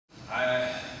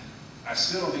I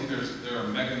still don't think there are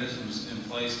mechanisms in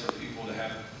place for people to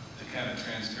have the kind of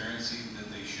transparency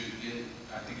that they should get.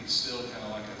 I think it's still kind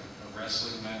of like a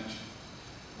wrestling match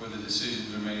where the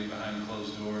decisions are made behind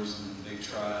closed doors and they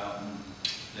try out and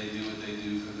they do what they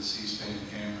do for the C-SPAN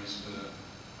cameras. But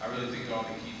I really think all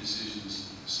the key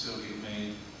decisions still get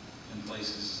made in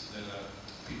places that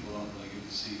people don't really get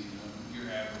to see. You know,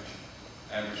 your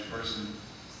average person.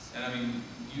 And I mean,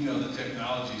 you know the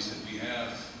technologies that we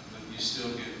have, but you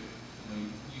still get, you know,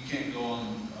 you can't go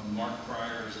on Mark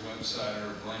Pryor's website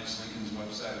or Blanche Lincoln's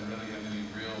website and really have any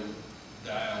real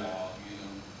dialogue, you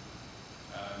know.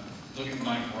 Look at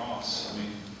Mike Ross. I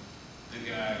mean, the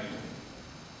guy,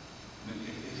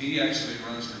 if he actually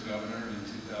runs for governor in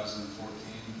 2014,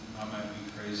 I might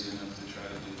be crazy enough to try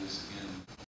to do this again.